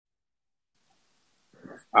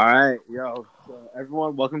All right, yo, so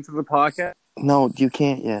everyone, welcome to the podcast. No, you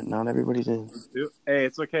can't yet. Not everybody's in. Hey,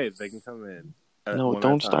 it's okay. They can come in. No,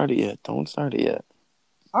 don't start it yet. Don't start it yet.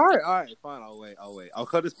 All right, fine. I'll wait. I'll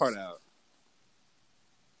cut this part out.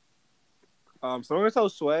 So I'm gonna tell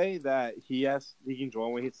Sway that he can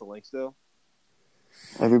join when he hits the link still.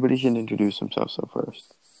 Everybody should introduce himself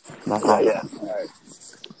first. Not yet.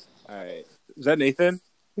 All right. Is that Nathan?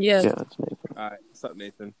 Yeah. Yeah, that's Nathan. All right. What's up,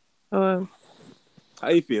 Nathan? Hello. How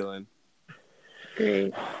you feeling?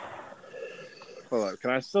 Great. Hold on. Can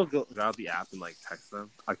I still go out the app and like text them?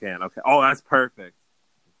 I can. Okay. Oh, that's perfect.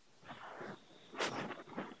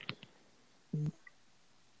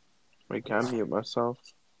 Wait, can I mute myself?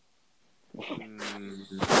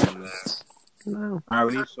 No. All right,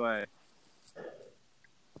 we need Sway.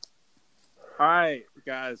 All right,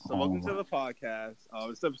 guys. So welcome to the podcast.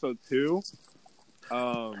 It's episode 2.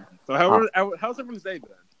 So how's everyone's day been?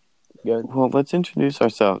 Good. Well, let's introduce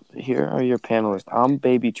ourselves. Here are your panelists. I'm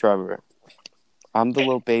Baby Trevor. I'm the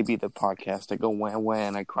little baby of the podcast. I go wah wah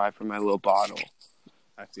and I cry for my little bottle.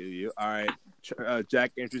 I feel you. All right,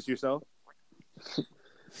 Jack, introduce yourself.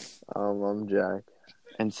 I'm Jack.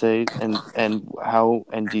 And say and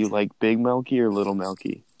do you like Big Milky or Little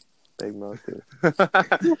Milky? Big Milky. All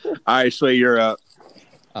right, Sway, you're up.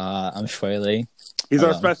 I'm Shui Lee. He's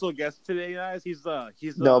our special guest today, guys. He's but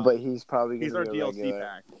he's probably he's gonna our be a DLC regular.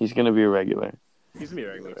 pack. He's gonna be a regular. He's gonna be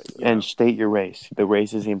a regular. And state your race. The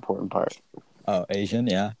race is the important part. Oh, Asian,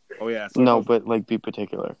 yeah. Oh yeah. So No, but like be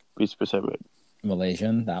particular. Be specific.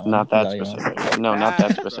 Malaysian, that one. Not that Is what you want? specific. No, not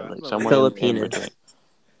that specific. Bro, Somewhere Filipino. in between.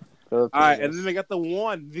 all right, and then we got the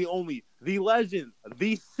one, the only, the legend,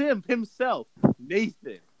 the simp himself,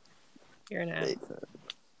 Nathan. You're an ass.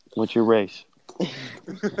 What's your race?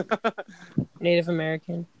 Native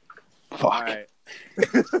American. Fuck. All right.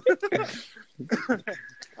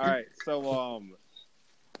 All right. So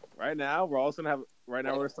right now we're all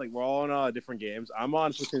on different games. I'm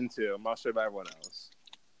on Splatoon 2. I'm not sure about everyone else.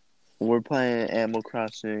 We're playing Animal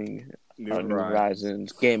Crossing New New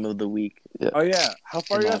Horizons Game of the Week. Yeah. Oh yeah. How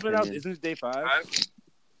far In you my guys been out? opinion. Isn't it day 5?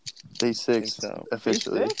 Day 6 so.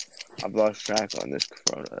 officially. I've lost track on this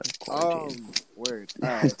Corona quarantine. Weird. All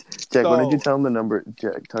right. Jack, why So- did you tell him the number?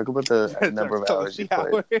 Jack, talk about the number of hours you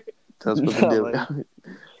played. Tell us about the No, day.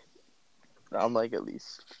 I'm like at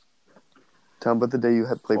least Tell him about the day you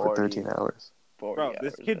had played for 40. 13 hours. 40 Bro,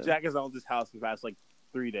 this hours kid in. Jack is on this house for the past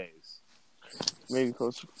 3 days. Maybe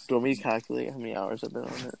close. Do you want me to calculate how many hours I've been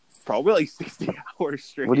on it? Probably 60 hours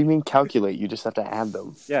straight. What do you mean calculate? You just have to add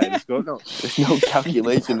them. Yeah, just go. No. There's no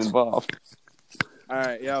calculation involved. All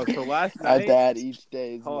right, yo. So last I night, add each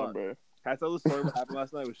day's Hold on. number. can I tell the story what happened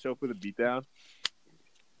last night with Shofu the Beatdown?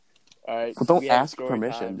 All right. Well, don't we have ask story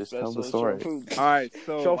permission, time. just tell the Special story. Shofu. All right,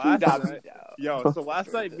 so Shofu last got night, beat down. so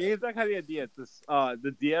last night, me and Zach had the idea. The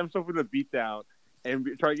DM Shofu the Beatdown and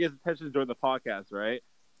we try to get his attention to join the podcast, right?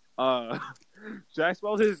 Jack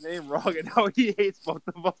spelled his name wrong, and now he hates both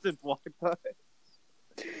of us and blocked us.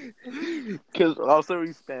 Because also we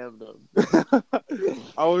spammed them.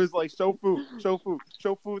 I was like, Shofu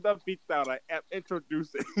the Beatdown. I am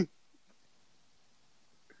introducing.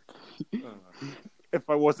 If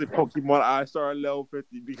I wasn't Pokemon, I started level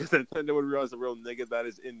 50 because Nintendo would realize the real nigga that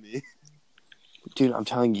is in me. Dude, I'm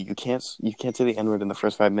telling you, you can't say the N-word in the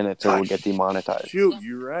first 5 minutes or we'll get demonetized. Shoot,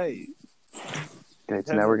 you're right. Okay,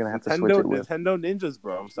 so now we're gonna have to switch it with. Nintendo Ninjas,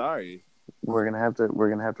 bro. I'm sorry. We're gonna have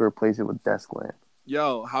to replace it with Desk Lamp.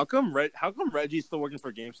 Yo, how come Reggie's still working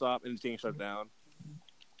for GameStop and it's getting shut down?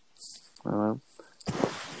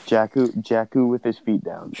 Jakku with his feet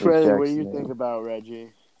down. Trey, what do you think about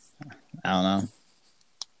Reggie? I don't know.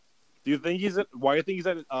 Do you think why do you think he's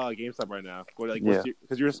at GameStop right now?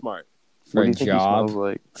 Because you're smart. For What do a you think he job.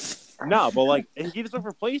 smells like? No, but he just went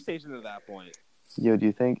for PlayStation at that point. Yo, do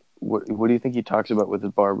you think what do you think he talks about with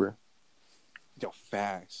his barber? Yo,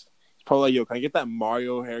 facts. It's probably like, yo, can I get that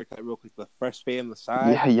Mario haircut real quick? The fresh fade on the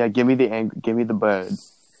side. Yeah. Give me the bird.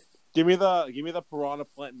 Give me the piranha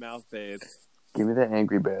plant mouth fade. Give me the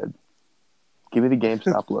angry bird. Give me the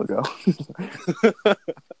GameStop logo.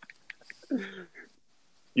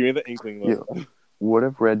 Give me the Inkling logo. Yo, what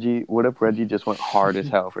if Reggie just went hard as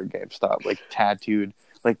hell for GameStop, like tattooed,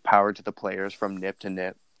 like power to the players from nip to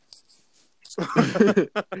nip.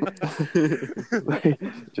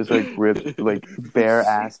 Just like ripped, like bare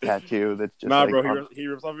ass tattoo that's just Nah, like bro, he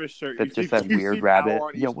rips off his shirt. that's You just that see weird power rabbit.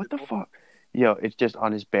 on each Yo, what the nipple. fuck? Yo, it's just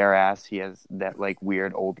on his bare ass. He has that like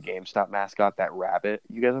weird old GameStop mascot, that rabbit.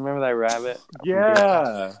 You guys remember that rabbit?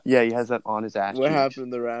 Yeah. Yeah, he has that on his ass. What cheeks.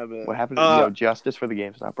 happened to the rabbit? What happened? Yo, justice for the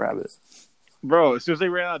GameStop rabbit. Bro, as soon as they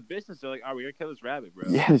ran out of business, they're like, "Oh, we gotta kill this rabbit, bro."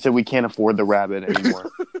 Yeah, they said we can't afford the rabbit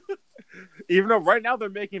anymore. Even though right now they're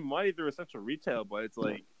making money through essential retail, but it's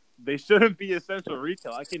like they shouldn't be essential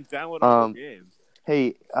retail. I can download all the games.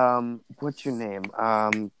 Hey, what's your name?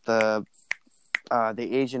 The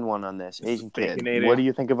Asian one on this, Asian kid. Baconator. What do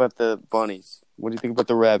you think about the bunnies? What do you think about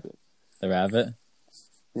the rabbit? The rabbit?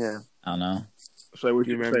 Yeah. I don't know. So would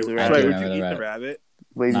you you remember the rabbit? would I you do remember eat the the rabbit?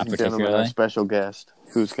 Ladies Not and gentlemen, our particularly. special guest,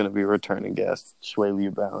 who's going to be a returning guest, Shui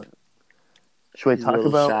Liu Bao. Shui, He's a talk little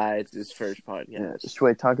about shy. It's his first podcast.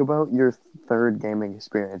 Shui, talk about your third gaming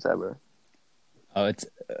experience ever. Oh, it's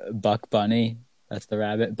Buck Bunny. That's the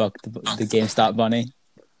rabbit. Buck the GameStop bunny.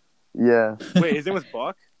 Yeah. Wait, his name was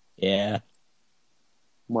Buck? Yeah.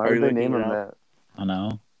 Why Are would you they looking name it him up? that? I don't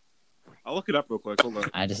know. I'll look it up real quick. Hold on.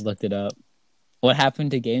 I just looked it up. What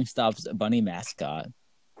happened to GameStop's bunny mascot?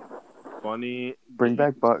 Bunny. Bring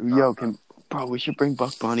back Buck. Yo, bro, we should bring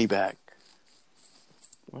Buck Bunny back.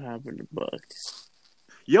 What happened to Buck?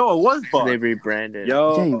 Yo, it was Buck. They rebranded.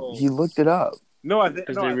 Yo. Yeah, he looked it up. No, I think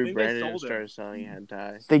Because no, they I think they rebranded and sold it. started selling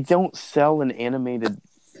hentai. They don't sell an animated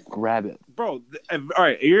rabbit. Bro, all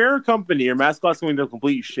right, you're a company. Your mascot's going to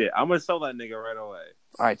complete shit. I'm going to sell that nigga right away.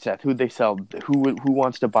 All right, Seth, who'd they sell? Who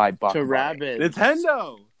wants to buy Buck To Bunny? rabbit.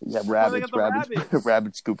 Nintendo. Yeah, why they rabbits. got the rabbits.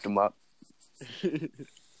 Rabbit scooped him up.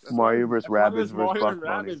 Mario vs. Rabbids Mario vs. Buck and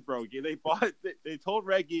Bunny. Rabbids, bro. They told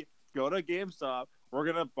Reggie, go to GameStop. We're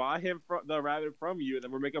gonna buy him the rabbit from you, and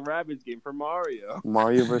then we're making a Rabbids game for Mario.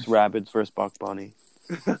 Mario vs. Rabbids vs. Buck Bunny.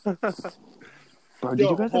 Bro,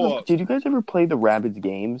 Yo, did you guys ever play the Rabbids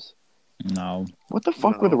games? No. What the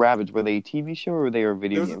fuck were the Rabbids? Were they a TV show or were they a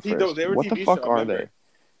video game first? They were What TV the fuck show, I are remember. they?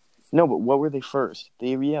 No, but what were they first?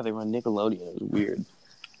 They were on Nickelodeon. It was weird.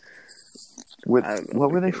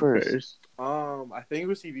 What were they first? I think it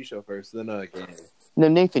was TV show first, then a game. No,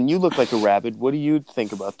 Nathan, you look like a rabbit. What do you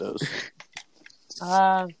think about those?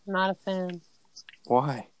 Not a fan.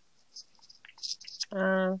 Why?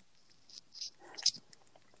 Kinda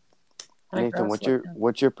Nathan, gross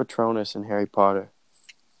what's your Patronus in Harry Potter?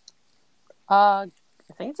 I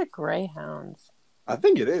think it's a greyhound. I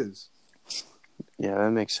think it is. Yeah,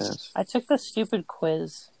 that makes sense. I took the stupid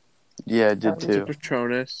quiz. Yeah, I did It's too.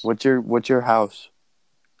 Patronus. What's your house?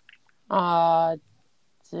 Hufflepuff,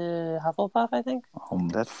 I think.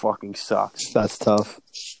 That fucking sucks. That's tough.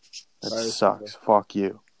 That sucks. Fuck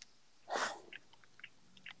you.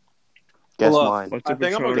 Guess mine. What's I a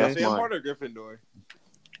think I'm Patronus? Guess mine. part of Gryffindor.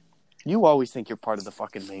 You always think you're part of the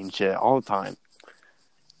fucking main shit all the time.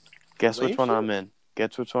 Guess which one I'm in.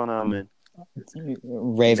 Guess which one I'm in.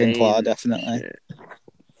 Ravenclaw, Main definitely. shit.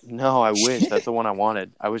 No, I wish. That's the one I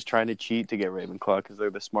wanted. I was trying to cheat to get Ravenclaw because they're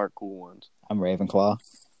the smart, cool ones. I'm Ravenclaw.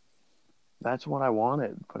 That's what I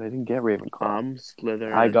wanted, but I didn't get Ravenclaw.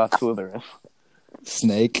 Slytherin. I got Slytherin.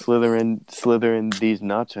 Snake. Slytherin these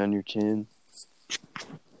nuts on your chin.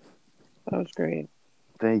 That was great.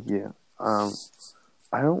 Thank you.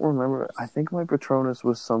 I don't remember. I think my Patronus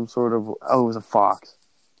was some sort of... Oh, it was a fox.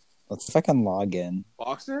 Let's see if I can log in.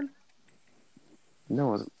 Boxer?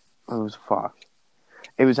 No, it was a fox.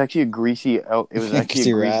 It was actually a greasy... It was actually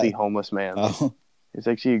Greasy a greasy rat. homeless man. Oh. It was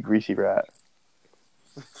actually a greasy rat.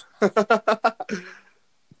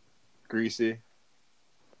 Greasy.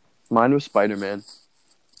 Mine was Spider-Man.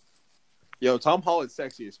 Yo, Tom Holland's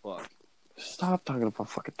sexy as fuck. Stop talking about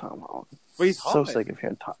fucking Tom Holland. But he's So hot. sick of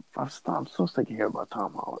hearing I'm so sick of hearing about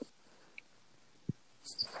Tom Holland.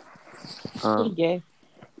 Pretty gay.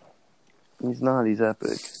 He's not. He's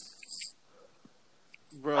epic.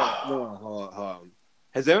 Bro, no, hold on.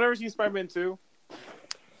 Has anyone ever seen Spider-Man 2?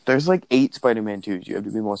 There's like 8 Spider-Man 2s. You have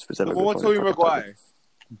to be more specific. The one with Tobey Maguire.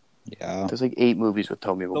 Yeah. There's like 8 movies with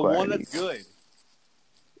Tobey The Maguire. one that's good.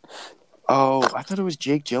 Oh, I thought it was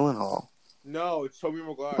Jake Gyllenhaal. No, it's Tobey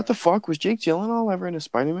Maguire. What the fuck? Was Jake Gyllenhaal ever in a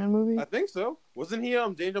Spider-Man movie? I think so. Wasn't he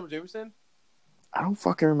James Jameson? I don't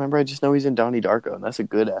fucking remember. I just know he's in Donnie Darko, and that's a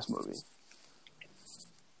good-ass movie.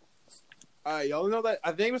 Y'all know that?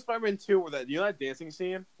 I think it was Spider-Man 2 where that dancing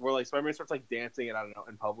scene where like Spider-Man starts like dancing and I don't know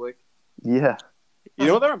in public. Yeah. You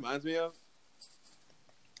know what that reminds me of?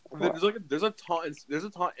 There's a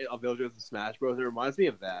taunt of villagers in Smash Bros. It reminds me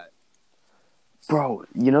of that. Bro,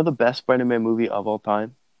 you know the best Spider-Man movie of all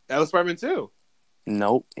time? That was Spider-Man 2.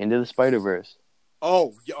 Nope. Into the Spider-Verse.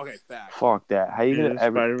 Oh, yeah, okay, fact. Fuck that. How you gonna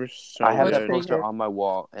ever... Spider-Verse so I have good. that poster on my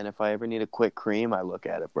wall, and if I ever need a quick cream, I look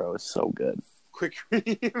at it, bro. It's so good. Quick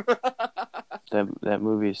cream. That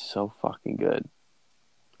movie is so fucking good.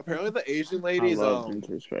 Apparently the Asian I lady's loved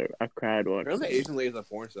Into the Spider. I cried watching. apparently the Asian lady's a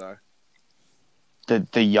porn star.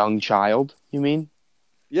 The young child, you mean?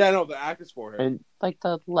 Yeah, no, the actress for her. And Like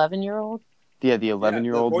the 11-year-old. yeah, the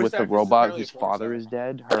 11-year-old voice with the actress is robot apparently whose a porn father star. is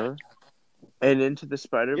dead. Her. And Into the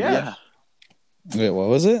Spider-Verse. Yeah. Wait, what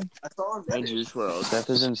was it? I saw on And Reddit. Juice World. Seth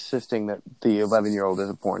is insisting that the 11-year-old is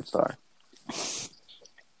a porn star.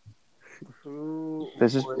 Who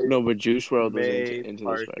This is was No, but Juice World was May into the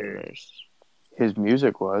Parker? Spider-Verse. his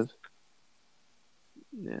music was.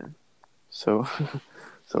 Yeah. So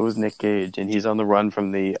was Nick Cage, and he's on the run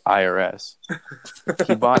from the IRS.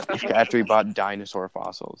 After he bought dinosaur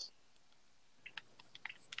fossils.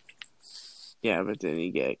 Yeah, but then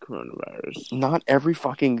you get coronavirus. Not every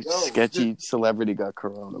fucking No, sketchy celebrity got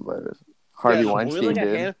coronavirus. Harvey Weinstein only like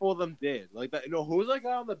did. a handful of them did. Like that. No, who was that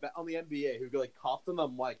guy on the NBA who like coughed on the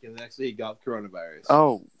mic and next day he got coronavirus?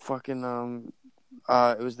 Oh, fucking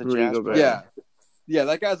it was the Rudy Jazz Gobert. player. Yeah,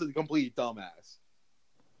 that guy's a complete dumbass.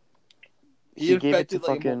 He gave it to infected,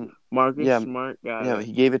 like, fucking Marcus Smart got yeah. it.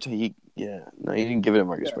 He gave it to No, he didn't give it to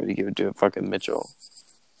Marcus Smart. He gave it to fucking Mitchell.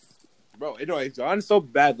 Bro, it's gotten so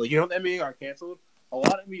bad. Like, you know, the NBA got canceled. A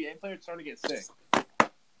lot of NBA players are starting to get sick.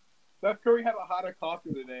 Steph Curry had a hotter cough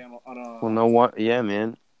the other day on a. Well, no what? Yeah,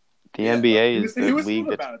 man. The Yeah, NBA is he the was league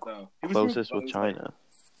smooth that's about it, though. He was closest smooth with about it. China.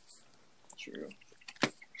 True.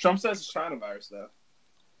 Trump says it's China virus, though.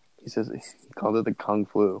 He says he called it the Kung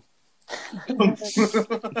Flu.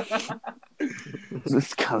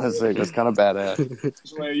 That's kind of sick. That's kind of badass.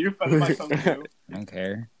 So, are you offended by Kung Fu? I don't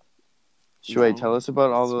care. Shui, No, tell us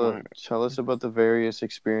about smart. tell us about the various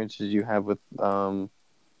experiences you have with Kung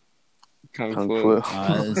Kung Flu.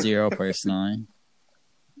 Flu. Zero personally.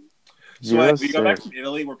 So, like, we got back 06. from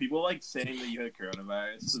Italy. Were people like saying that you had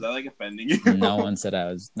coronavirus? Is that like offending you? No one said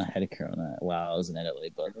I had a corona while I was in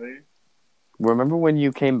Italy, but Really? Remember when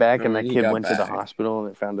you came back No, and when that he kid got went to the back. hospital and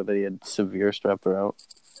they found out that he had severe strep throat?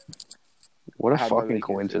 What a How'd that fucking make you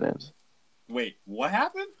feel? coincidence. Wait, what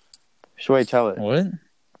happened? Shui, tell it. what?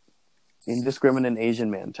 Indiscriminate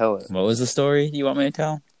Asian man, tell it. What was the story you want me to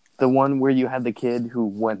tell? The one where you had the kid who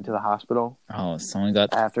went to the hospital Oh, someone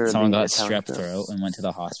got after the strep Italian throat and went to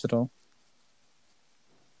the hospital.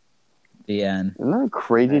 The end. Isn't that a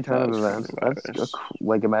crazy I thought turn it of was events? coronavirus. That's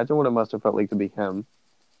like, imagine what it must have felt like to be him.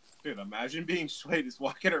 Dude, imagine being Sway just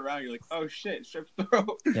walking around. You're like, oh shit, strep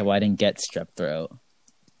throat. Yeah, well, I didn't get strep throat.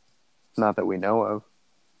 Not that we know of.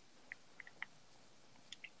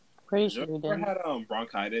 Pretty You sure you ever did. had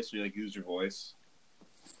bronchitis? Where you like use your voice.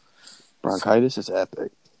 Bronchitis is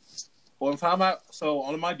epic. One time,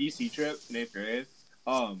 on my DC trip in 8th grade,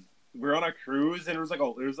 we were on a cruise and there was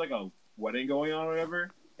like a wedding going on or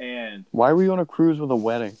whatever, and Why were you on a cruise with a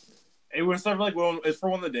wedding? it was sort of like it's for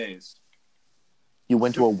one of the days. You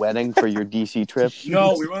went to a wedding for your DC trip?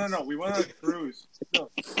 No, we went on a cruise. No.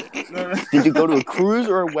 Did you go to a cruise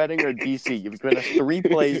or a wedding or DC? You've been to 3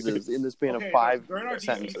 places in the span of 5 during our DC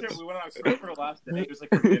sentences. trip, we went on a cruise for the last day. It was like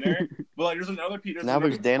for dinner, but like there's another Peter. Now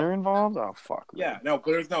there's dinner involved? Oh, fuck. Yeah, no,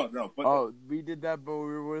 but there's no. But Oh, we did that, but we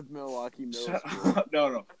were with Milwaukee Middle Shut School. up.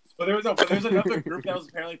 No. But there's another group that was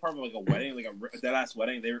apparently part of like a wedding, like a dead ass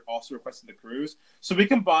wedding. They were also requested the cruise, so we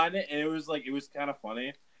combined it, and it was kind of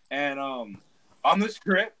funny. And on the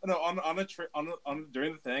trip,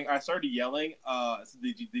 during the thing, I started yelling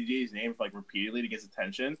the DJ's name like repeatedly to get his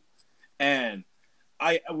attention, and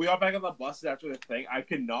we got back on the buses after the thing. I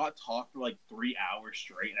could not talk for like 3 hours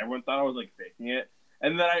straight, and everyone thought I was like faking it.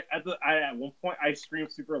 And then at one point I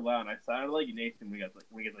screamed super loud, and I sounded like Nathan when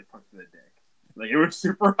we get punched in the dick. Like, it was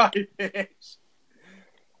super high pitch.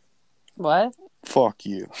 What? Fuck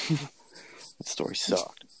you. That story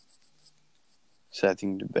sucked. Seth,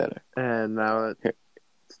 you can do better. And now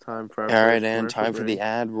it's time for our All right, first and commercial time for the break.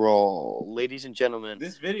 ad roll. Ladies and gentlemen,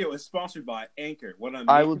 This video is sponsored by Anchor.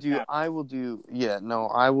 I will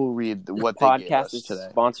read what they gave Podcast us is today.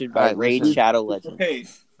 sponsored by All right, Raid listen. Shadow Legends. Okay.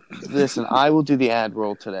 Listen, I will do the ad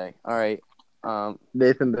roll today. All right.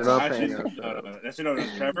 Nathan, they're not Actually, paying us. no.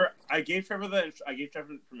 Trevor, I gave Trevor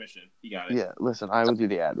permission. He got it. Yeah, listen, I will do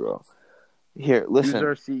the ad roll. Here, Use listen.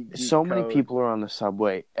 our CG So many code. people are on the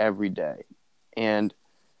subway every day. And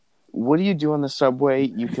what do you do on the subway?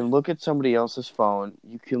 You can look at somebody else's phone,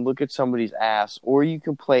 you can look at somebody's ass, or you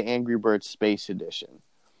can play Angry Birds Space Edition.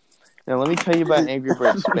 Now, let me tell you about Angry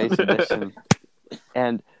Birds Space Edition.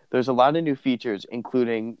 And there's a lot of new features,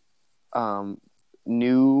 including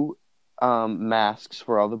new masks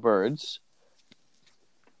for all the birds.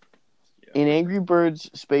 In Angry Birds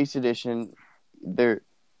Space Edition,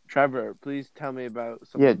 Trevor, please tell me about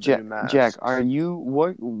some of the Jack, new masks. Jack, are you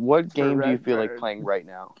what game do you feel like Redbird. playing right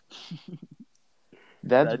now?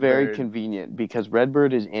 That's Redbird. very convenient because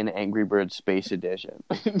Redbird is in Angry Birds Space Edition.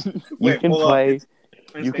 You Wait, can hold up. play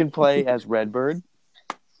you can play as Redbird,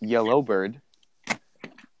 Yellowbird,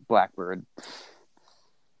 Blackbird,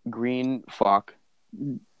 Green Fuck,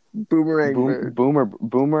 Boomerang bird.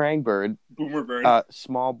 Boomerang Bird, Boomer bird.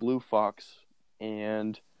 Small Blue Fox,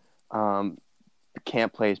 and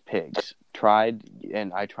can't play as pigs.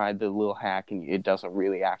 I tried the little hack, and it doesn't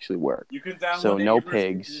really actually work. You can download So no Angry Birds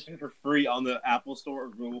pigs. Edition for free on the Apple Store or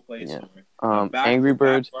Google Play Yeah. Store. Angry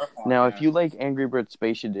Birds. Back to our Now, podcast. if you like Angry Birds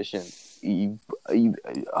Space Edition, you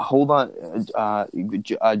hold on,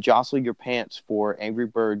 jostle your pants for Angry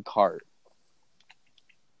Bird cart.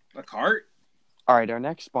 A cart? All right, our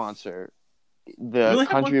next sponsor, We the only have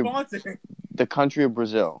country one of sponsor. the country of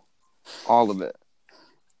Brazil, all of it,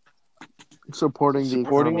 Supporting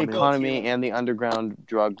the economy and the underground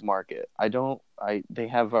drug market. They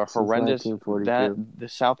have a Since horrendous 1942. the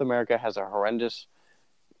South America has a horrendous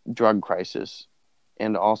drug crisis,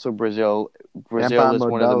 and also Brazil is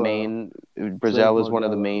one of the main. Brazil is one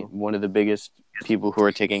of the biggest people who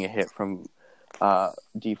are taking a hit from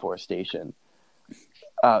deforestation.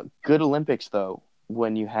 Good Olympics though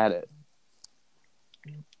when you had it.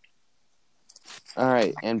 All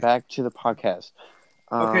right, and back to the podcast.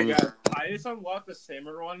 Okay, guys, I just unlocked the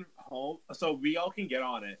Samer one home, so we all can get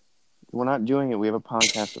on it. We're not doing it. We have a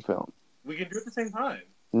podcast to film. We can do it at the same time.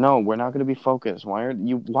 No, we're not going to be focused. Why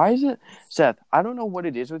is it, Seth? I don't know what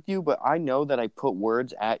it is with you, but I know that I put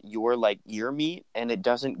words at your ear meat and it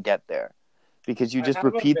doesn't get there because you just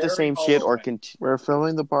repeat the same shit or continue. We're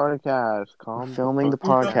filming the podcast. Filming the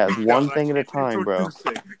podcast one thing at a time, bro.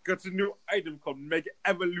 Got a new item called Mega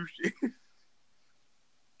Evolution.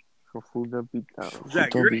 Shofu the beatdown.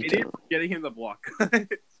 Zach, you're an idiot for getting him the block.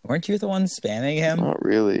 Weren't you the one spamming him? Not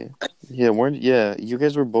really. Yeah, you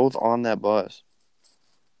guys were both on that bus.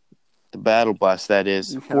 The battle bus, that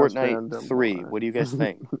is. You Fortnite 3. What do you guys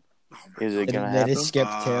think? Is it going to They happen? just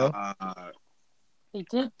skipped two. They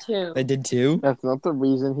did too. They did two. That's not the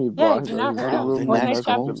reason he blocked do not it. know. The Fortnite next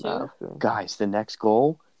chapter goal? 2. Guys, the next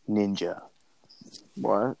goal, Ninja.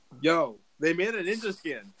 What? Yo, they made a ninja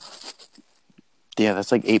skin. Yeah,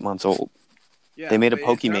 that's 8 months old. Yeah, They made a but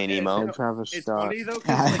Pokemon it's- emo. And Travis It's Scott. funny though, I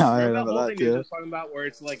because know, I remember that remember whole that thing too. you're just talking about where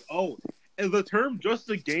it's and the term "just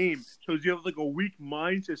a game" shows you have a weak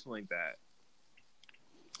mind system like that.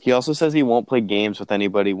 He also says he won't play games with any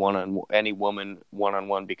woman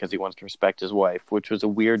one-on-one because he wants to respect his wife, which was a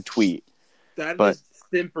weird tweet. That But is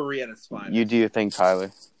simpery at its finest. You do your thing,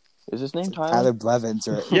 Tyler. Is his name Tyler? Tyler Blevins,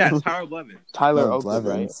 right? Yeah, it's Tyler Blevins. Tyler No, Oakley, right?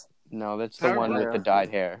 Blevins. No, that's the Tyler one with Blevins. the dyed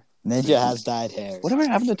hair. Ninja has dyed hair. Whatever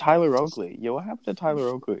happened to Tyler Oakley? Yo, what happened to Tyler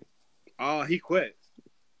Oakley? Oh, he quit.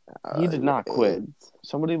 He did not quit.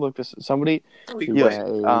 Somebody look this. Somebody. Oh, he Yes.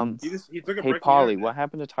 quit. He took a Hey, break. Polly, what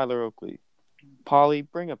happened to Tyler Oakley? Polly,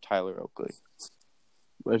 bring up Tyler Oakley.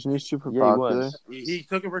 Wasn't he super Yeah, he popular? was. He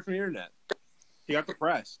took a break from the internet. He got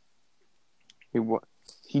depressed.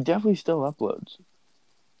 He definitely still uploads.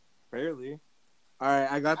 Barely. All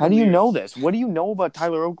right, I got. How do you know this? What do you know about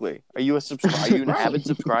Tyler Oakley? Are you Are you an avid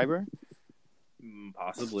subscriber?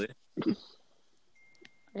 Possibly.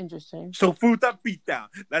 Interesting. Shofu the beatdown.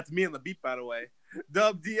 That's me on the beat, by the way.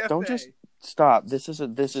 Dub DFA. Don't just stop. This is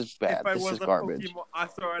bad. If I This was is a garbage. Pokemon, I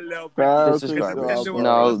saw a little Bro, bit. This is please garbage. stop.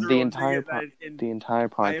 No, Zero, the entire and- the entire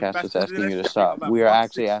podcast is invested in asking you to this stop. about We are 5,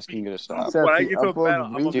 actually 6 asking you to stop. Seth, When I he get to a uploads battle,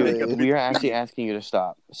 I'm gonna weekly. make a We are actually asking you to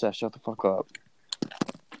stop. Seth, shut the fuck up.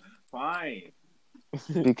 Fine.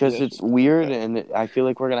 Because it's weird, and I feel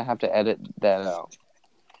like we're gonna have to edit that out.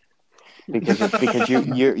 Because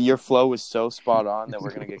your flow is so spot on that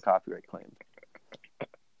we're gonna get copyright claimed.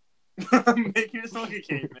 I'm making it sound like a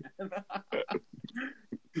caveman.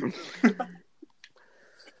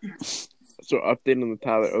 So, update on the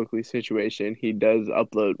Tyler Oakley situation. He does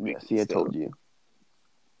upload weekly. Yeah, see, I still. told you.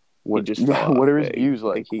 What just fell what off are his big. views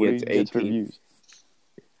like? Like, he What do gets you get for 18. views?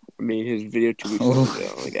 I mean, his video 2 weeks Oh.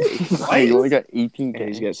 ago only got 18. Hey, you only got 18K. And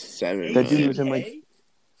he's got 7. That dude million. was in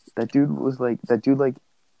That dude was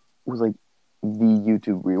the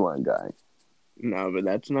YouTube Rewind guy. No, but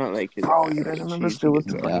that's not like his. Bro, you guys average. remember He's Philip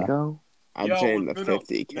like- DeFranco? I'm saying the no,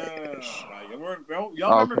 50K. No. Oh,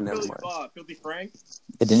 Y'all okay, remember never mind. Filthy Frank?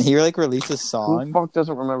 Didn't he release a Who song? fuck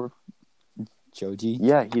doesn't remember? Joji?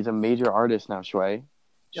 Yeah, he's a major artist now, Shui.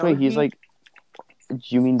 Yo, Shui, he's he- like...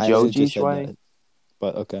 You mean I Joji, just said Shui? that,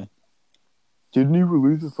 but okay. Didn't he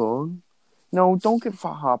release a song? No, don't get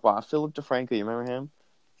hop off. Philip DeFranco, you remember him?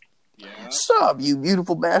 Yeah. Sup, you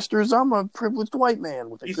beautiful bastards. I'm a privileged white man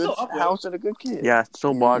with a He's good still up, house and a good kid. Yeah,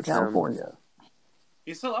 still in watch him. California.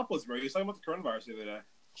 He still uploads, bro. He was talking about the coronavirus the other day.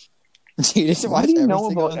 You just What watch do you know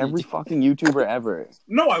everything about on every YouTube. fucking YouTuber ever?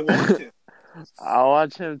 No, I watch him. I'll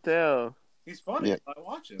watch him too. He's funny. Yeah. I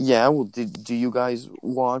watch him. Yeah, well, do you guys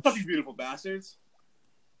watch? Fuck you beautiful bastards.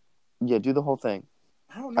 Yeah, do the whole thing.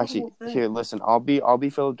 I don't know. Actually, the whole thing. here, listen. I'll be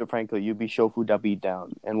Philip DeFranco. You be Shofu the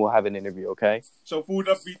Beatdown, and we'll have an interview. Okay? So food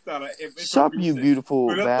up beat that. Sup, you beautiful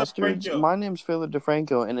Philip bastards. DeFranco. My name's Philip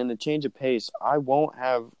DeFranco, and in a change of pace, I won't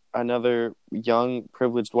have another young,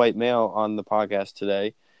 privileged white male on the podcast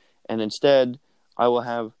today, and instead, I will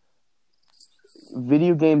have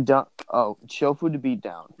video game Shofu the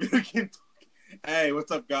beatdown. Hey,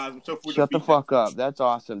 what's up, guys? Shut the fuck up. That's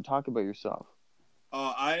awesome. Talk about yourself.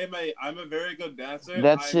 I'm a very good dancer.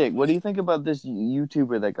 That's sick. What do you think about this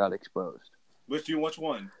YouTuber that got exposed? Which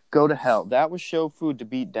one? Go to hell. That was Shofu to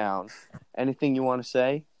beat down. Anything you want to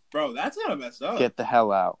say? Bro, that's kind of messed up. Get the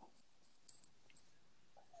hell out.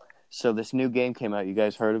 So this new game came out. You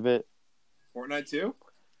guys heard of it? Fortnite 2?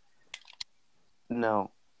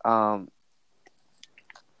 No.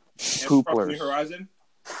 Pooplers. New Horizon?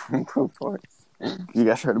 Pooplers. You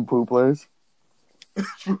guys heard of Pooplers?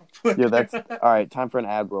 Yeah, that's... Alright, time for an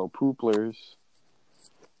ad roll. Pooplers.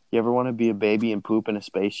 You ever want to be a baby and poop in a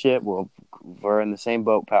spaceship? Well, we're in the same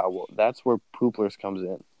boat, pal. Well, that's where Pooplers comes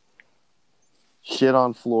in. Shit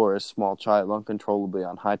on floor as small child uncontrollably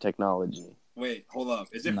on high technology. Wait, hold up.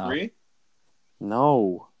 Is it free?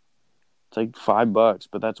 No. It's like $5,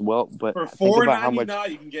 but that's but for think about how much.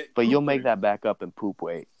 You can get. But you'll make that back up in poop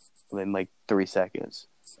weight in like 3 seconds.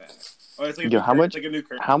 Oh, it's like how much? Like a new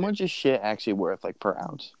currency. How much is shit actually worth, like per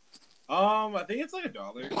ounce? I think it's like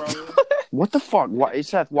 $1 probably. What the fuck? Why,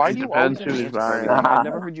 Seth? Why do you always depends who's answer buying. that? I've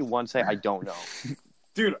never heard you once say I don't know.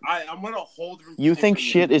 Dude, I'm gonna hold. You think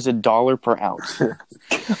shit is $1 per ounce?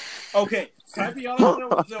 Okay, can I be honest?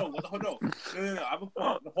 No. With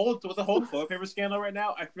the whole toilet paper scandal right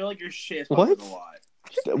now, I feel like your shit is probably a lot.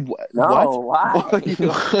 No, why?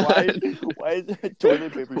 Why is it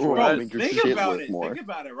toilet paper short? Think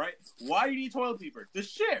about it, right? Why do you need toilet paper? The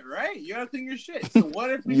shit, right? You gotta clean your shit. So what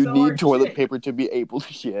if we you sell need our toilet shit? paper to be able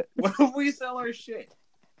to shit? What if we sell our shit?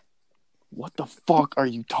 What the fuck are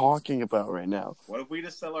you talking about right now? What if we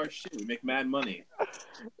just sell our shit? We make mad money.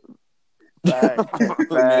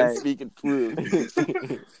 Man, speaking truth.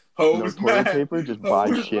 Hose toilet paper, just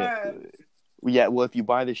buy shit. Yeah, well, if you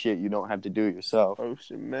buy the shit, you don't have to do it yourself. Oh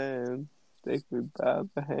shit, man. Take me by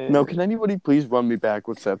the hand. No, can anybody please run me back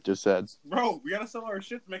what Seth just said? Bro, we gotta sell our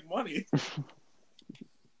shit to make money.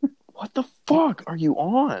 What the fuck are you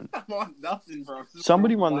on? I'm on nothing, bro.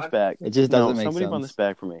 Somebody run this back. It just doesn't make somebody sense. run this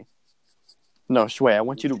back for me. No, Shui, I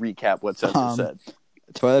want you to recap what Seth just said.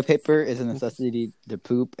 Toilet paper is a necessity to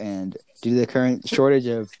poop, and due to the current shortage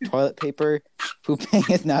of toilet paper, pooping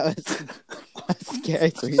is now a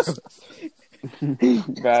scary resource.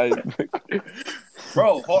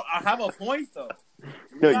 Bro, I have a point though.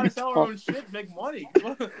 We gotta sell our own shit to make money.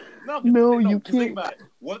 No, you can't. Think about it.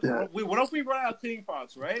 What if we run out of cleaning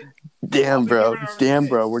products, right? Damn, bro.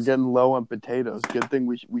 We're getting low on potatoes. Good thing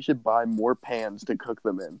we should buy more pans to cook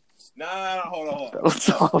them in. No, hold on. That'll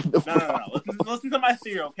solve the No. Listen to my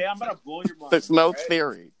theory, okay? I'm about to blow your mind. There's no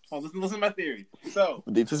theory. Oh, listen to my theory. So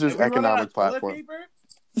this is his economic platform.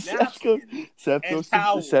 Seth goes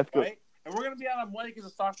right? And we're gonna be out of money because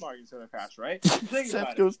the stock market's gonna crash, right? Think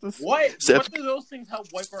about it. What do those things help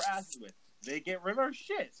wipe our asses with? They get rid of our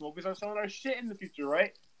shit. So when we start selling our shit in the future,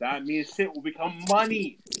 right? That means shit will become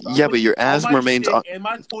money. So yeah, but your ass remains on in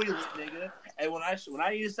my toilet, nigga. And when I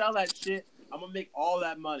need to sell that shit, I'm gonna make all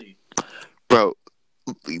that money. Bro,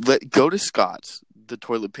 go to Scott's, the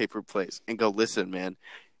toilet paper place, and go, listen, man.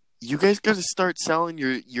 You guys gotta start selling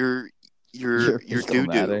your doo-doo.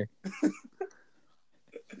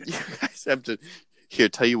 You guys have to. Here,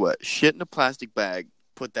 tell you what. Shit in a plastic bag.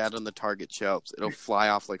 Put that on the Target shelves. It'll fly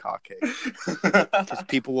off like hotcakes. Because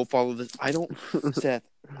people will follow this. Seth.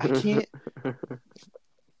 I can't.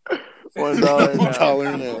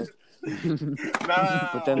 $1 now.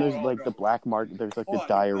 But then there's like the black market. There's like the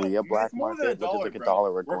diarrhea black market, which is like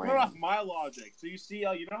 $1 a grain. We're going off my logic. So you see,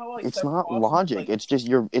 you know how like it's not logic. It's just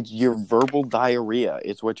your verbal diarrhea.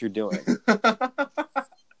 It's what you're doing.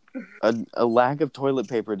 A lack of toilet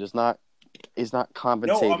paper is not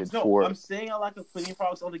compensated for. I'm saying a lack of cleaning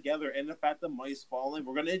products altogether, and the fact that money's falling,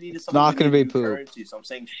 we're gonna need something. Not gonna be poop. Currency, so I'm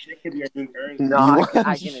saying shit could be our new currency. No, you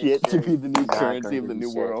want shit to be the new currency of the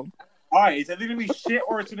new world. All right, it's either gonna be shit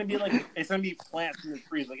or it's gonna be plants in the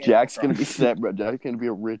trees. Like Jack's gonna be set, bro. Jack's gonna be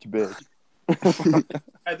a rich bitch.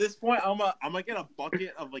 At this point, I'm gonna get a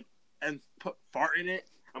bucket of and put fart in it.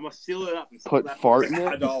 I'm gonna seal it up and put fart in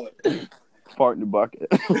it. $1. Fart in a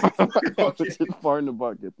bucket. Just fart in a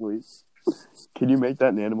bucket, please. Can you make that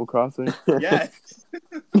in Animal Crossing? Yes.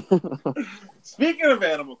 Speaking of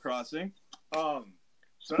Animal Crossing,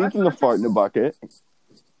 speaking of fart in a bucket,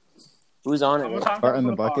 who's on it? Fart in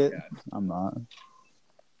the bucket? I'm not.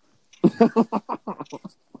 What's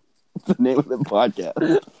the name of the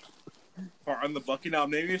podcast? Fart in the bucket. Now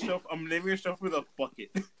I'm naming your show for the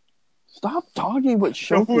bucket. Stop talking about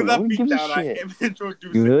Shofu. No one gives a shit.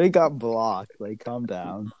 You really got blocked. Like, calm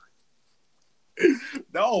down.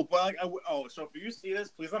 No, but like, so if you see this,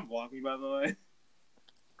 please unblock me. By the way,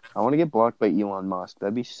 I want to get blocked by Elon Musk.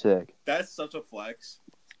 That'd be sick. that's such a flex.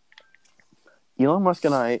 Elon Musk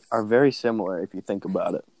and I are very similar if you think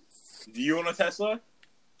about it. Do you own a Tesla?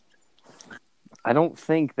 I don't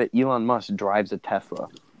think that Elon Musk drives a Tesla.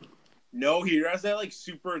 No, he has that like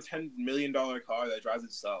super $10 million car that drives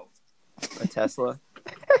itself. A Tesla.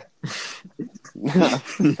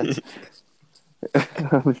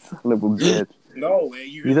 Son of a bitch. No way.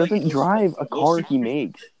 He doesn't drive a car he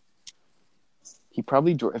makes. He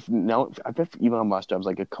probably drives. No, I bet Elon Musk drives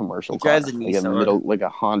like a commercial car. Drives a like a Nissan. like a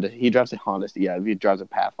Honda. He drives a Honda. Yeah, he drives a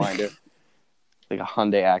Pathfinder. like a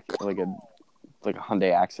Hyundai like a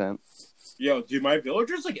Hyundai accent. Yo, do my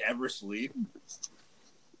villagers like ever sleep?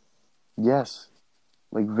 Yes,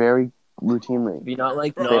 like very routinely. Be not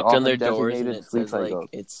like Bro, knock they on their offer doors and designated it sleep says like cycles.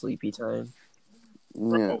 it's sleepy time. Yeah,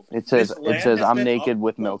 Bro, it says this lamb has I'm been naked up-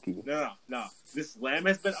 with Milky. No. This lamb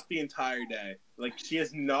has been up the entire day. Like she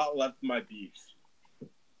has not left my beef.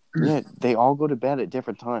 Yeah, they all go to bed at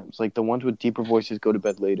different times. Like the ones with deeper voices go to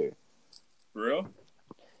bed later, For real?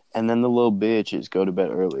 and then the little bitches go to bed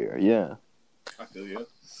earlier. Yeah. I feel you.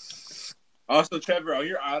 Also, Trevor, on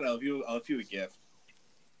your out, I'll give you a gift.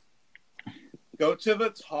 Go to the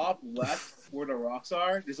top left where the rocks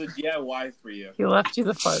are. There's a DIY for you. He left you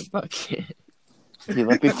the fart bucket. He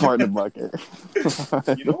let me fart in a bucket.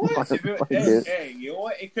 You know what? Fart If it, bucket. hey, you know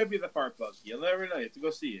what? It could be the fart bucket. You'll never know. You have to go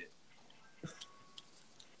see it.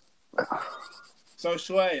 So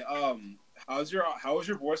Shui, how was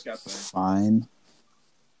your Boy Scout thing? Fine.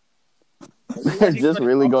 Is this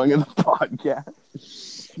really going in the podcast?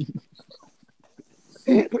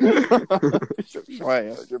 Why?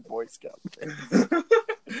 How's your Boy Scout?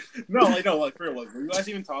 No, like for real. Like, what do you guys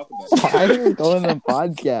even talk about? Why are we going on the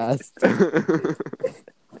podcast?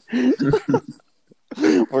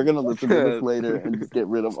 We're gonna listen to this later and just get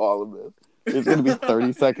rid of all of this. It's gonna be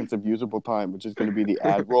 30 seconds of usable time, which is gonna be the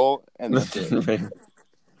ad roll, and that's it.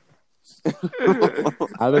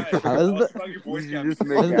 How does Alright, the about your Boy You Scout just thing.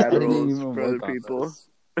 make how does the ad editing rolls even for other work on people. this?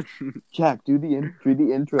 Jack, do the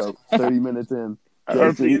intro. 30 minutes in. Jack,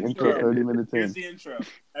 Here's do the the intro. intro. 30 minutes Here's in. the intro.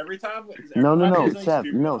 Every time. No, there's any Seth.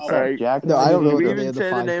 stupid- No, oh, Seth. Alright. Jack. No, I don't know Did what we the even name of the say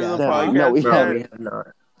the name of the Seth, podcast? no, we No, haven't. we have not.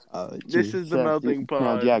 This Geez. is the Seth, melting now,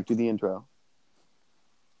 pot. Jack, do the intro.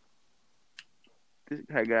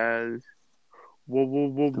 Hi guys.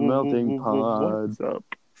 Whoa, The melting what's up?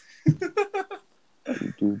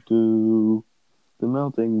 Do. The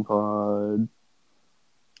melting pod.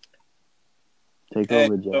 Take Hey,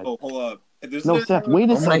 over, Jack. no, hold up. If this No, is Seth, wait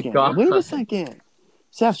a Oh my second. God. Wait a second.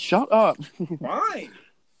 Seth, shut up. Fine.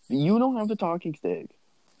 You don't have the talking stick.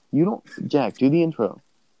 You don't. Jack, do the intro.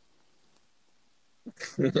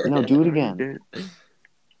 No, do it again.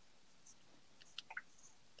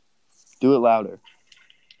 Do it louder.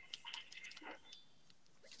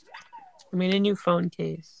 I made a new phone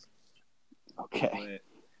case. Okay. Wait.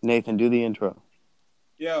 Nathan, do the intro.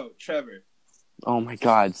 Yo, Trevor. Oh my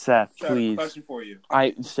God, Seth, Trevor, please. question for you.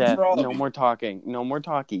 Seth, For all of no you. more talking. No more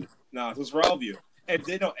talkie. Nah, this is for all of you. If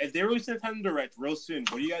they release a Nintendo Direct real soon,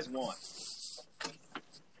 what do you guys want?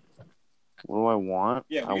 What do I want?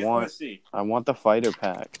 Yeah, what do you guys want to see? I want the fighter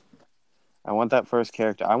pack. I want that first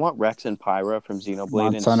character. I want Rex and Pyra from Xenoblade,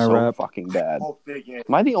 and it's Montana so rep. fucking bad. Oh, big game.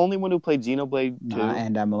 Am I the only one who played Xenoblade 2? Nah,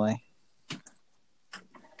 and Emily.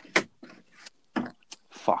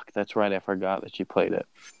 Fuck, that's right. I forgot that you played it.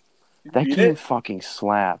 That Beat game it? fucking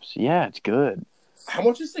slaps. Yeah, it's good. How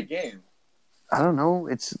much is the game? I don't know.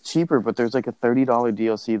 It's cheaper, but there's like a $30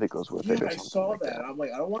 DLC that goes with Yeah, it or I something saw like that. I'm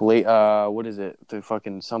like, I don't want. What is it? The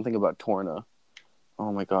fucking something about Torna.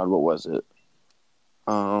 Oh my God, what was it?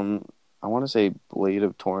 I want to say Blade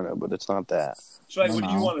of Torna, but it's not that. So, like, I what don't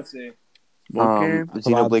do you know. want to see? What game?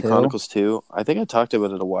 Xenoblade 2? Chronicles 2. I think I talked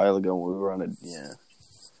about it a while ago when we were on it. Yeah.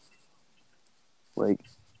 Like,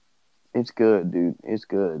 it's good, dude. It's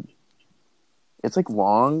good. It's like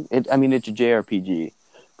long. It's a JRPG.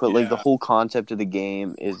 But like the Yeah. whole concept of the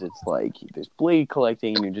game is it's like there's blade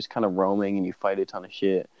collecting and you're just kind of roaming and you fight a ton of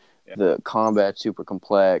shit. Yeah. The combat's super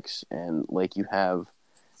complex and like you have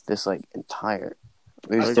this like entire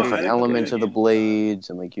there's I different think elements the of the game- blades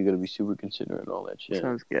and like you got to be super considerate and all that shit.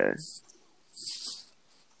 Sounds good.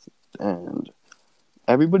 And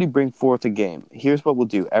everybody bring forth a game. Here's what we'll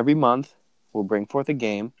do. Every month we'll bring forth a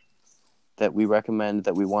game that we recommend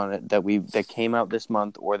that we wanted that came out this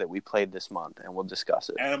month or that we played this month and we'll discuss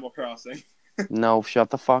it. Animal Crossing. No, shut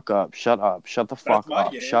the fuck up. Shut up. Shut the fuck my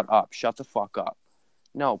up. game. Shut up. Shut the fuck up.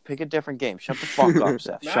 No, pick a different game. Shut the fuck up,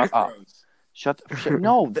 Seth. Shut up. Macros.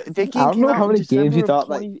 No, the game I don't came know out how in many games you December thought, of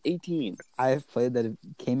like- 2018. I've played that it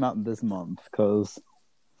came out this month because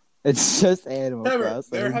It's just Animal Trevor,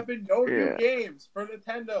 Crossing. there have been no new Yeah. games for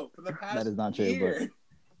Nintendo for the past That is not true, year.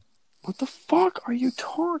 What the fuck are you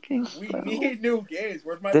talking We about? need new games.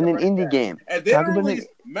 Where's my Then an direct indie bet? game. And they Talk about released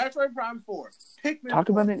Metroid Prime 4, Pikmin Talk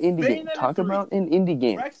 4, about an indie game. Bayonetta Talk 3, about an indie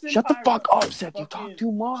game. Rex and Shut the Pyro, fuck up, Seth. You fucking talk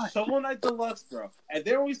too much. Shovel Knight Deluxe, bro. And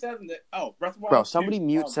they always said that. Oh, Breath of the Wild. Bro, somebody 2.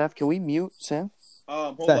 mute Seth. Can we mute Seth?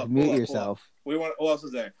 Hold Seth, up. mute Hold up. yourself. What else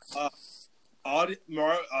is there?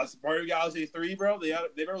 Mario Galaxy 3, bro.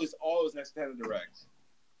 They've released all those next Nintendo Directs.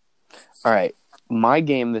 All right. My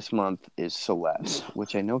game this month is Celeste,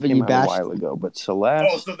 which I know But came you out bashed- a while ago. But Celeste.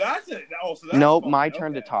 Oh, so that's it. Oh, so that's Nope, fun. my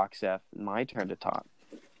turn to Okay. talk, Seth. My turn to talk.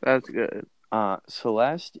 That's good.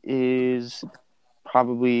 Celeste is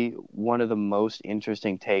probably one of the most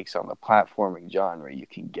interesting takes on the platforming genre you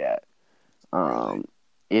can get.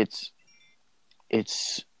 It's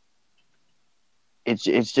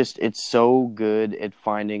so good at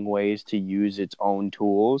finding ways to use its own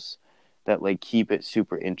tools that like keep it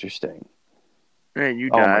super interesting. Man, you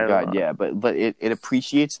Oh die my a god, lot. yeah, but it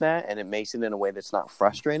appreciates that and it makes it in a way that's not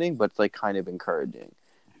frustrating, but it's like kind of encouraging.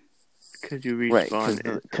 Because you Right,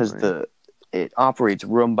 respawn because instantly. it operates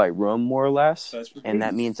room by room more or less, That's and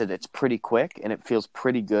that means that it's pretty quick and it feels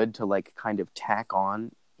pretty good to like kind of tack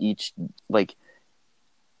on each like.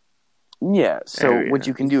 Yeah, so Area. what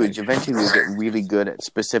you can do is eventually you'll get really good at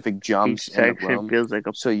specific jumps Each in the section room. feels like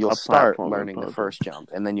a So you'll a start platformer learning the puzzle. first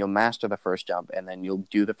jump, and then you'll master the first jump, and then you'll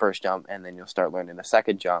do the first jump, and then you'll start learning the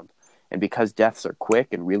second jump. And because deaths are quick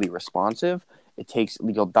and really responsive,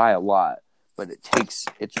 you'll die a lot, but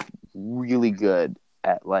it's really good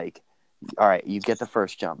at like, all right, you get the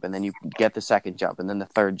first jump, and then you get the second jump, and then the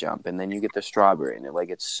third jump, and then you get the strawberry, and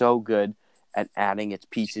it's so good at adding its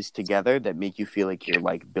pieces together that make you feel like you're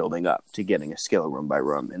like building up to getting a skill room by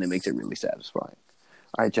room, and it makes it really satisfying.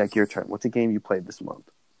 All right, Jack, your turn. What's a game you played this month?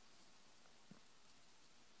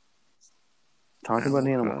 Talk about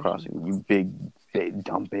Animal Crossing, you big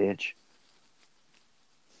dumb bitch.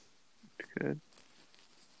 Good.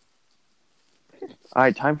 All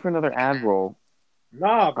right, time for another ad roll.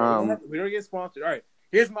 Nah, bro. We don't get sponsored. All right,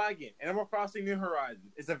 here's my game: Animal Crossing: New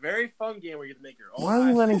Horizons. It's a very fun game where you get to make your own. Why are we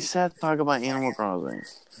island. letting Seth talk about Animal Crossing?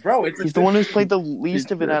 Bro, it's He's the one who's played the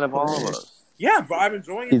least of it out of all of us. Yeah, but I'm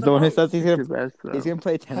enjoying it. He's the one who most. says he's The gonna best, though.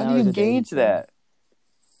 play 10 How hours do you a day. gauge that?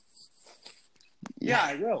 Yeah,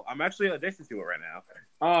 I will. I'm actually addicted to it right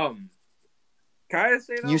now. Can I just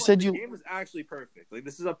say though, You said the game is actually perfect. Like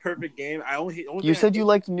this is a perfect game. You said you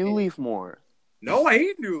liked New Leaf more. No, I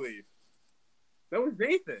hate New Leaf. That was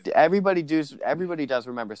Nathan. Everybody does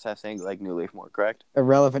remember Seth saying like New Leaf more, correct?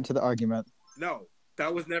 Irrelevant to the argument. No,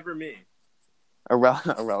 that was never me.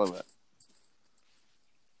 Irrelevant.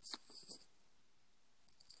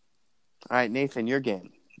 All right, Nathan, your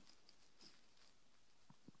game.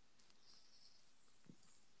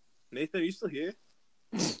 Nathan, are you still here?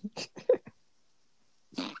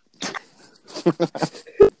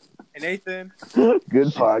 Hey, Nathan. Good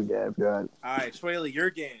podcast, God. All right, Shwaylee, your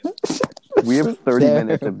game. We have 30 There.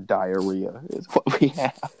 minutes of diarrhea is what we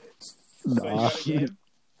have. Shwaylee, you Nah. got a game?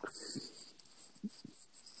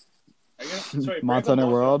 I guess, sorry, break Monster Hunter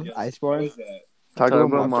the World, Yes. Iceborne. What is that? Talk Talk about about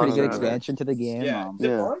Pretty Monster good Hunter. expansion to the game. Yeah. Is it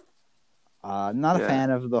Yeah. fun? Not a Yeah. fan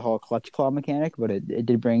of the whole clutch claw mechanic, but it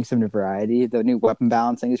did bring some variety. The new weapon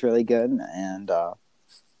balancing is really good, and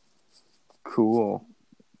Cool.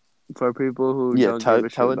 For people who Yeah, don't tell give a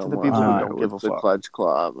it shit to about the Monster people who Hunter, don't give what's a the fuck. clutch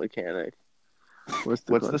claw mechanic? What's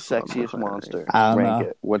the What's the clutch claw sexiest mechanic? monster? I don't Rank know.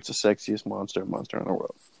 it. What's the sexiest monster in Monster Hunter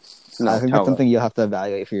World? I think tell that's something you'll have to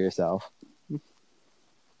evaluate for yourself. us.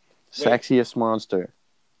 Sexiest monster.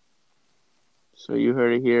 So you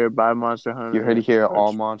heard it here by Monster Hunter. You heard it here.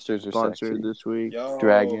 All monsters are sponsored sexy. this week. Yo,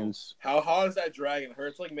 Dragons. How hot is that dragon?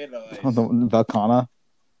 Hurts like made of ice. The Velcana.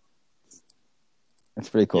 It's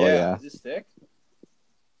pretty cool, yeah. Does it stick?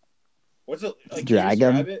 What's it like? Dragon.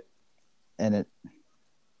 Can you describe it? And it,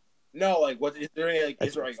 No, like what? Is there any like?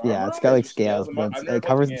 Is there like? yeah, armor it's on got it? like Just scales, I've but never it played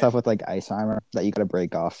covers the itself game. with like ice armor that you gotta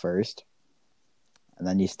break off first, and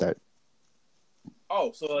then you start.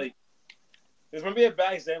 Oh, so like, this might be a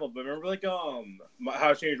bad example, but remember like How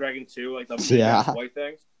to Train Your Dragon 2, like the big Yeah. ass white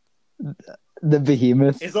thing. The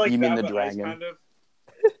behemoth. It's like You mean that, the but ice, dragon? kind of.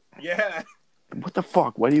 Yeah. What the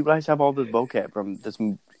fuck? Why do you guys have all this vocab from this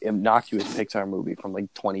innocuous Pixar movie from like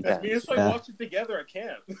That's me 2010? just like Yeah. watched it together at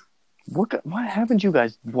camp. What haven't you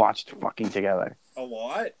guys watched fucking together? A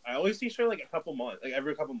lot. I always see straight like a couple months, like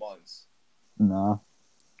every couple months. No,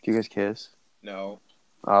 Do you guys kiss? No,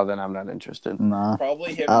 Oh, then I'm not interested. no.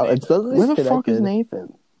 probably him. Oh, and it still Where says the fuck is connected.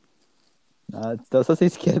 Nathan? No, it still says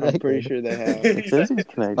he's connected. I'm pretty sure they have. It says he's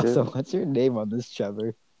connected. Also, what's your name on this,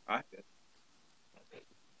 Trevor? I-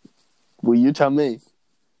 Will you tell me?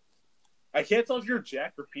 I can't tell if you're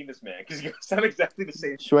Jack or Penis Man because you sound exactly the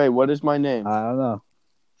same. Shui, what is my name? I don't know.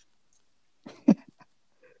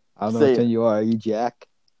 I don't know Say which it. one you are. Are you Jack?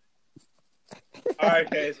 All right,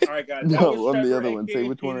 guys. That No, was I'm the Trevor, other one. Say aka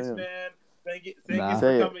which one I Penis am. Man. Thank you Nah. for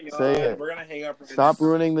Say it. coming Say on. it. We're gonna hang up. Stop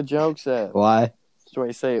ruining the joke set. Why?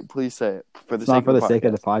 Shui, say it. Please say it. For the It's not for the sake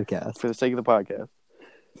of the podcast. podcast. For the sake of the podcast.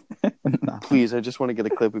 No. Please, I just want to get a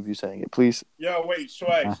clip of you saying it. Please. Yo, wait,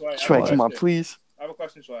 Shui. Shui, come on, please. I have a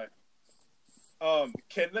question, Shui.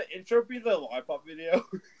 Can the intro be the lollipop video?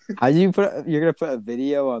 How do you put? You're gonna put a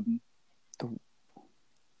video on?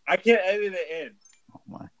 I can't edit it in. Oh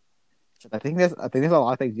my! I think there's a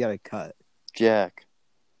lot of things you gotta cut. Jack,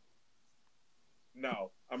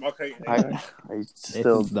 No, I'm okay. are you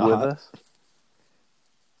still It's with not. us?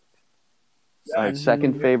 All right,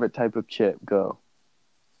 second favorite type of chip, go.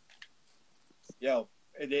 Yo,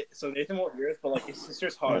 so Nathan won't hear us, but like his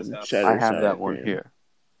sister's hot as hell. Cheddar I have sour that one cream. here.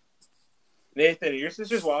 Nathan, your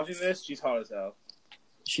sister's watching this. She's hot as hell.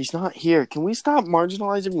 She's not here. Can we stop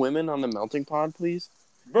marginalizing women on the melting pod, please?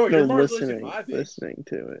 Bro, No, you're more listening to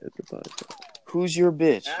it. It's a podcast. Who's your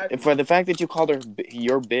bitch? Abby. And for the fact that you called her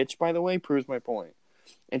your bitch, by the way, proves my point.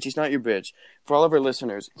 And she's not your bitch. For all of our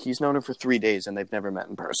listeners, he's known her for 3 days and they've never met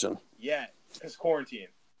in person. Yeah, because quarantine.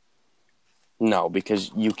 No,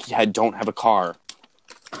 because you don't have a car.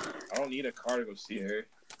 I don't need a car to go see her.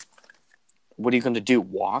 What are you going to do?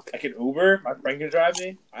 Walk? I can Uber. My friend can drive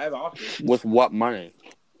me. I have options. With what money?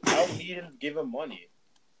 I don't need him to give him money.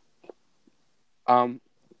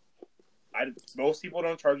 Most people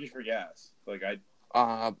don't charge you for gas. Like that's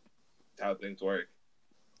how things work.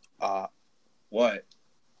 What?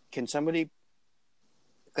 Can somebody?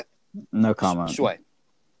 No comment. Shui,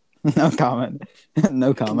 No comment.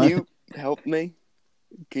 No can comment. you help me?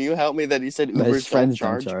 Can you help me that he said But Uber's his friends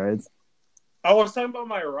don't don't charge? charge. I was talking about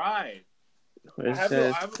my ride. I Where's have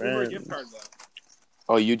his an Uber gift card friends?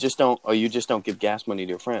 though. You just don't give gas money to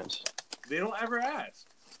your friends. They don't ever ask.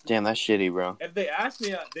 Damn, that's shitty, bro. If they ask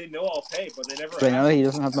me, they know I'll pay, but they never They know ask. he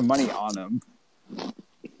doesn't have the money on him.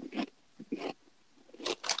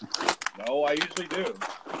 No, I usually do.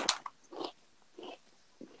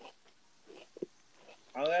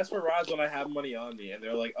 I'll ask for rides when I have money on me, and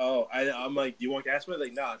they're like, "Oh," I'm like, "Do you want gas money?"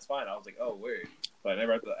 Like, "Nah, it's fine." I was like, "Oh, weird," but I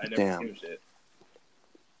never Damn. do shit.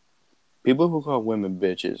 People who call women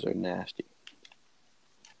bitches are nasty.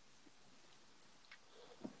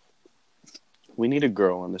 We need a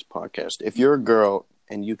girl on this podcast. If you're a girl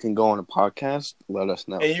and you can go on a podcast, let us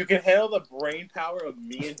know. And you can handle the brain power of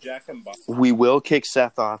me and Jack combined. We will kick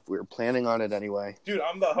Seth off. We're planning on it anyway. Dude,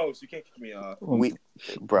 I'm the host. You can't kick me off. We'll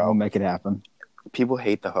Bro, make it happen. people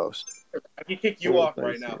hate the host. I can kick you off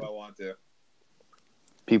right now if I want to.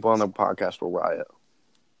 People on the podcast will riot.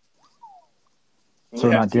 So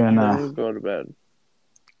we're not doing Let's go to bed.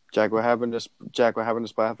 Jack, what happened to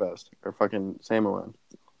Splatfest or fucking Samoan?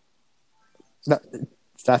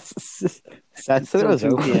 That's it was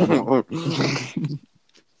Till 2 over. p.m.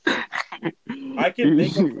 I can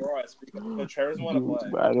make them for us, but Trevor doesn't want to play.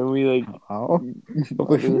 Why don't we Oh.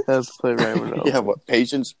 why do we have to play right now? Yeah, what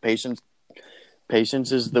patience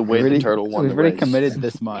is the way the turtle won We've the already race. committed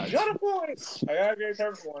this much. Got a point. I gotta get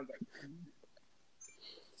Trevor for one thing.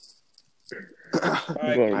 All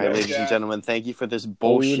Right, right, ladies and gentlemen, thank you for this We would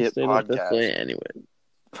bullshit stay up this way podcast. anyway.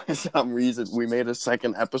 For some reason, we made a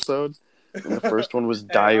second episode, and the first one was Hey,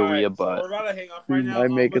 diarrhea alright, so butt. we're about to hang off We right now.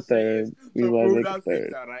 might make All I'm a gonna say third. is, We so might prove make a that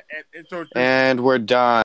third. beatdown. Intro And we're done.